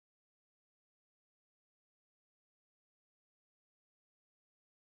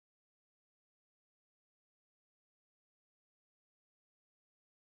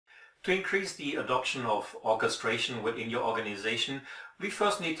To increase the adoption of orchestration within your organization, we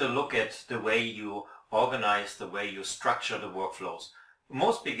first need to look at the way you organize, the way you structure the workflows.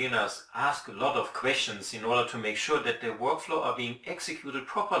 Most beginners ask a lot of questions in order to make sure that their workflow are being executed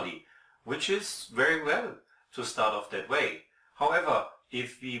properly, which is very well to start off that way. However,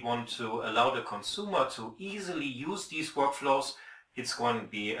 if we want to allow the consumer to easily use these workflows, it's going to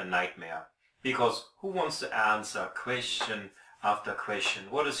be a nightmare. Because who wants to answer question after question?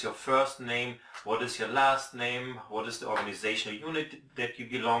 What is your first name? What is your last name? What is the organizational unit that you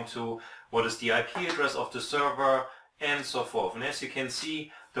belong to? What is the IP address of the server? And so forth. And as you can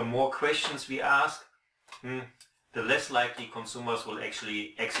see, the more questions we ask, the less likely consumers will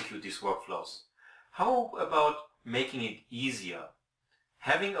actually execute these workflows. How about making it easier?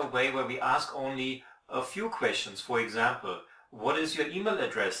 Having a way where we ask only a few questions. For example, what is your email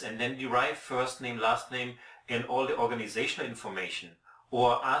address? And then derive first name, last name, and all the organizational information.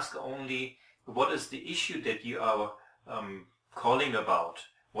 Or ask only what is the issue that you are calling about?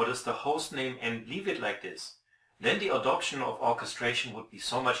 What is the host name? And leave it like this. Then the adoption of orchestration would be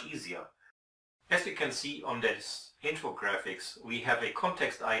so much easier. As you can see on this infographics, we have a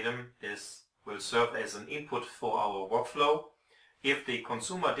context item. This will serve as an input for our workflow. If the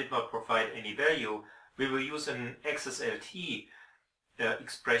consumer did not provide any value, we will use an XSLT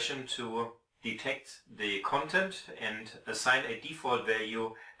expression to detect the content and assign a default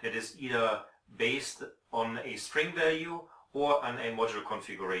value that is either based on a string value or on a module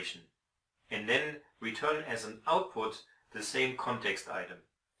configuration. And then return as an output the same context item.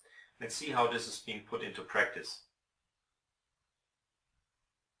 Let's see how this is being put into practice.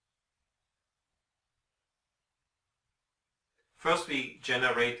 First, we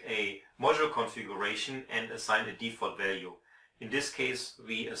generate a module configuration and assign a default value. In this case,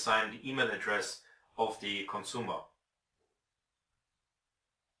 we assign the email address of the consumer.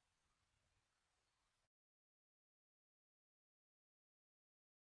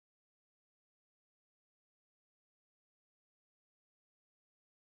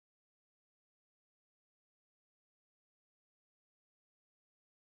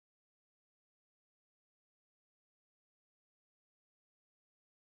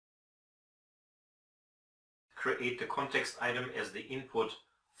 Create the context item as the input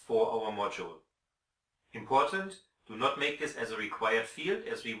for our module. Important, do not make this as a required field,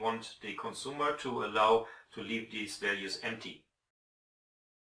 as we want the consumer to allow to leave these values empty.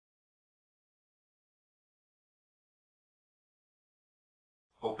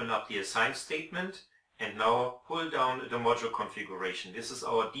 Open up the assign statement and now pull down the module configuration. This is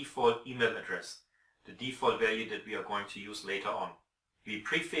our default email address, the default value that we are going to use later on. We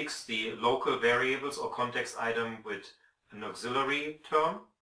prefix the local variables or context item with an auxiliary term.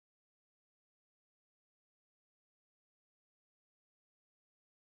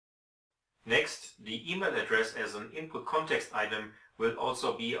 Next, the email address as an input context item will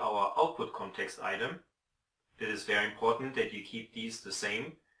also be our output context item. It is very important that you keep these the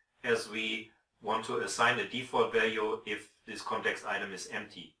same, as we want to assign a default value if this context item is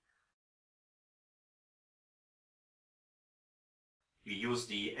empty. We use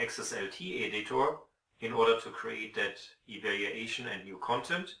the XSLT editor in order to create that evaluation and new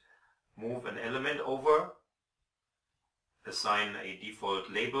content, move an element over, assign a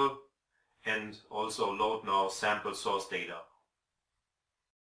default label, and also load now sample source data.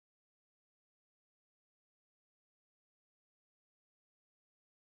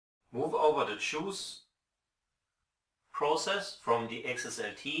 Move over the choose process from the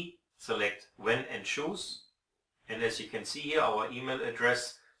XSLT, select when and choose. And as you can see here, our email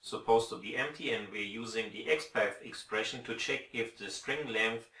address is supposed to be empty, and we're using the xPath expression to check if the string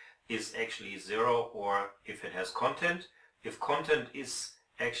length is actually 0 or if it has content. If content is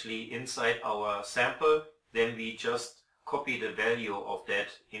actually inside our sample, then we just copy the value of that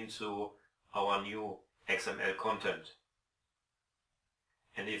into our new XML content.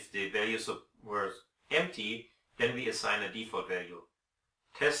 And if the values were empty, then we assign a default value.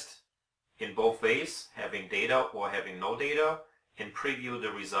 Test in both ways, having data or having no data, and preview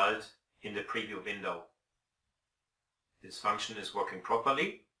the result in the preview window. This function is working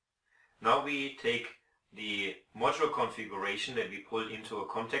properly. Now we take the module configuration that we pulled into a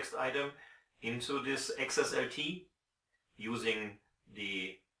context item into this XSLT using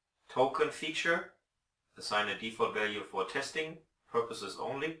the token feature, assign a default value for testing purposes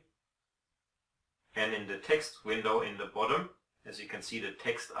only. And in the text window in the bottom, as you can see, the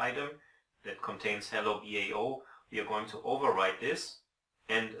text item that contains hello BAO, we are going to override this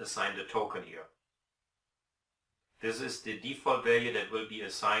and assign the token here. This is the default value that will be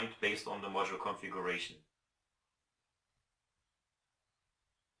assigned based on the module configuration.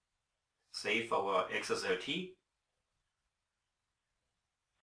 save our XSLT.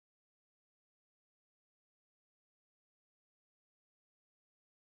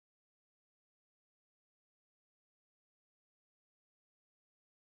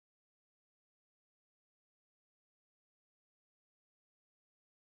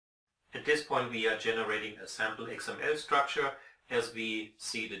 At this point we are generating a sample XML structure as we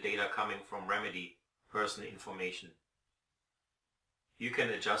see the data coming from remedy person information. You can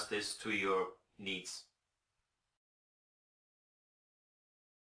adjust this to your needs.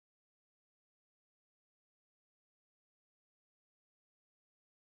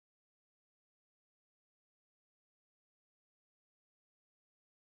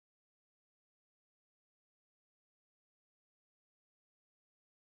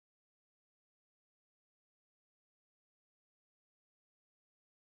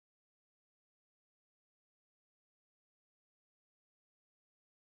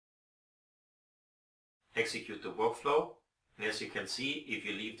 Execute the workflow, and as you can see, if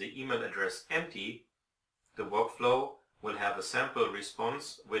you leave the email address empty, the workflow will have a sample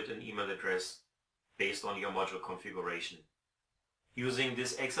response with an email address based on your module configuration. Using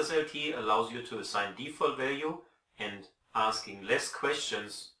this XSLT allows you to assign default value and asking less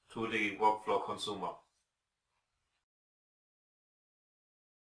questions to the workflow consumer.